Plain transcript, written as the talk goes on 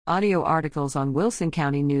Audio articles on Wilson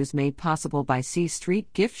County News made possible by C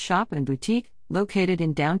Street Gift Shop and Boutique, located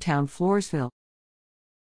in downtown Floresville.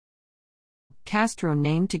 Castro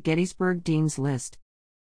named to Gettysburg Dean's List.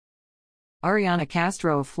 Ariana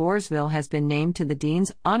Castro of Floresville has been named to the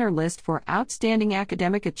Dean's Honor List for outstanding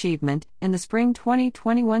academic achievement in the spring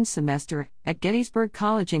 2021 semester at Gettysburg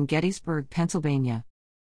College in Gettysburg, Pennsylvania.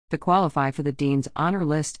 To qualify for the Dean's Honor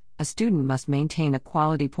List, a student must maintain a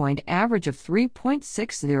quality point average of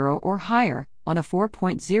 3.60 or higher on a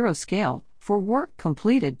 4.0 scale for work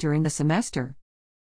completed during the semester.